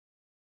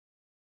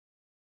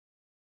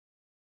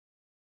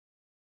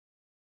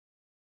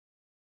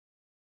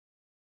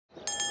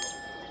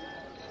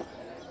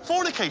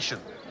Fornication.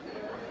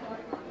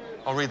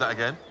 I'll read that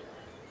again.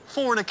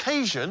 For an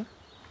occasion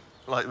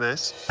like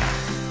this,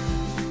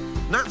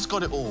 Nat's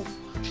got it all.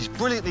 She's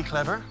brilliantly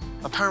clever,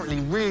 apparently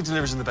really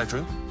delivers in the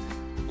bedroom.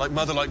 Like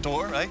mother, like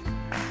daughter, eh?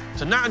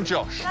 So Nat and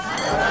Josh.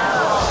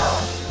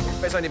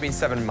 It's only been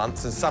 7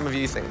 months, and some of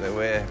you think that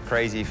we're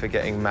crazy for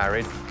getting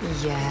married.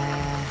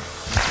 Yeah.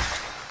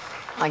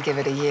 I give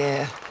it a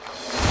year.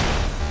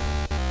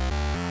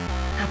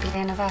 Happy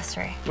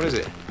anniversary. What is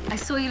it? I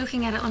saw you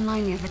looking at it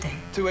online the other day.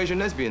 2 Asian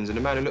lesbians and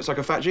a man who looks like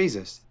a fat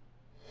Jesus.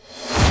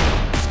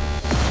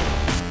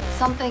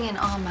 Something in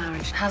our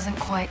marriage hasn't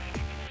quite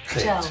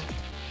gelled.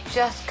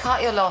 Just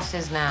cut your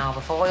losses now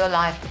before your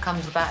life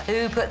becomes about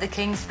who put the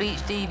King's Speech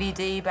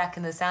DVD back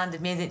in the Sound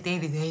of Music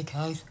DVD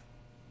case.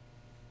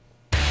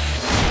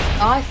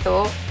 I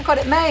thought I got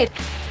it made.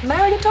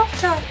 Married a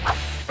doctor.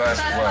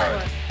 First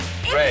word.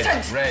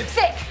 Red.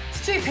 Sick.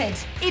 Stupid.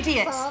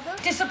 Idiot.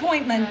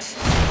 Disappointment.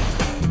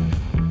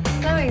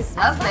 Chloe's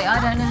lovely. I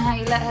don't know how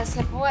you let her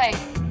slip away.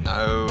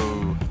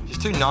 No. She's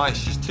too nice.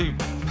 She's too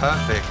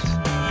perfect.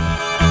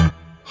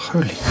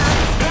 Holy.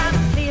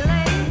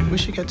 We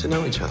should get to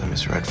know each other,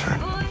 Miss Redfern.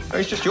 Oh,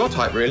 he's just your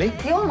type, really.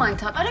 You're my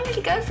type. I don't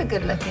really go for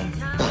good looking.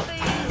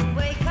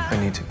 I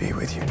need to be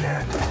with you,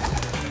 Ned.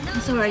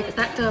 I'm sorry, but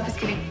that dove is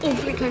getting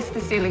awfully close to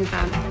the ceiling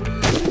fan.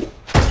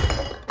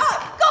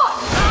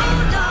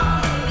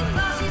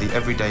 The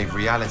everyday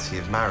reality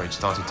of marriage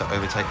started to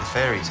overtake the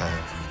fairy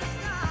tale.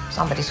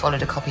 Somebody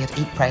swallowed a copy of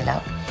Eat, Pray,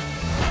 Love.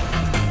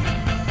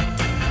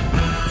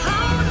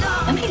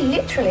 I mean,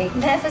 literally,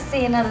 never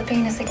see another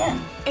penis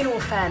again. In all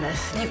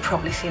fairness, you've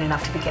probably seen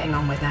enough to be getting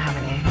on with now,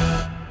 haven't you?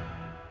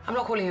 I'm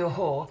not calling you a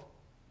whore,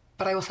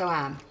 but I also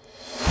am.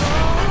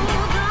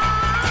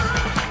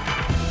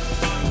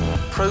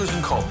 Pros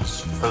and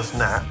cons of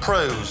Nat.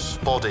 Pros,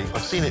 body.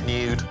 I've seen it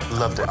nude,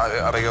 loved it.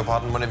 I beg your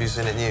pardon, when have you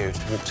seen it nude?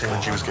 Walked in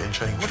when she was getting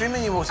changed. What do you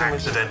mean you walked in when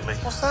she... Accidentally.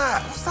 What's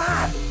that? What's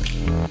that?